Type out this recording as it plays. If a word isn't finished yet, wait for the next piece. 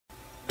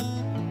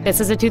This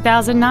is a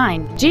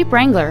 2009 Jeep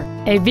Wrangler,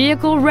 a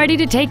vehicle ready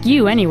to take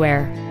you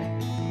anywhere.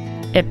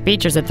 It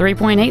features a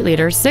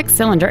 3.8-liter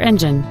 6-cylinder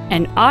engine,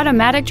 an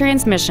automatic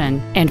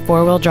transmission, and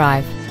 4-wheel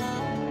drive.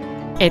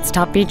 Its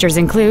top features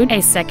include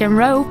a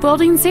second-row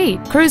folding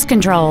seat, cruise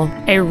control,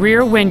 a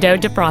rear window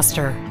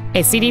defroster,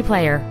 a CD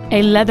player,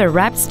 a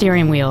leather-wrapped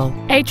steering wheel,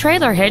 a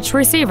trailer hitch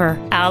receiver,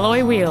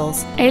 alloy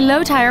wheels, a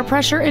low tire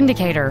pressure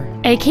indicator,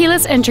 a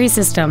keyless entry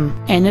system,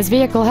 and this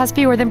vehicle has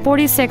fewer than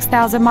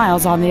 46,000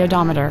 miles on the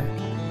odometer.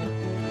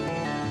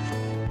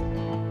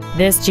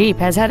 This Jeep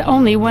has had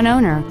only one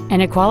owner,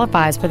 and it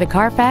qualifies for the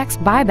Carfax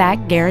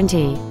buyback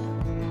guarantee.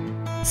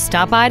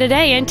 Stop by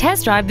today and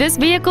test drive this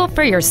vehicle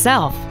for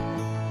yourself.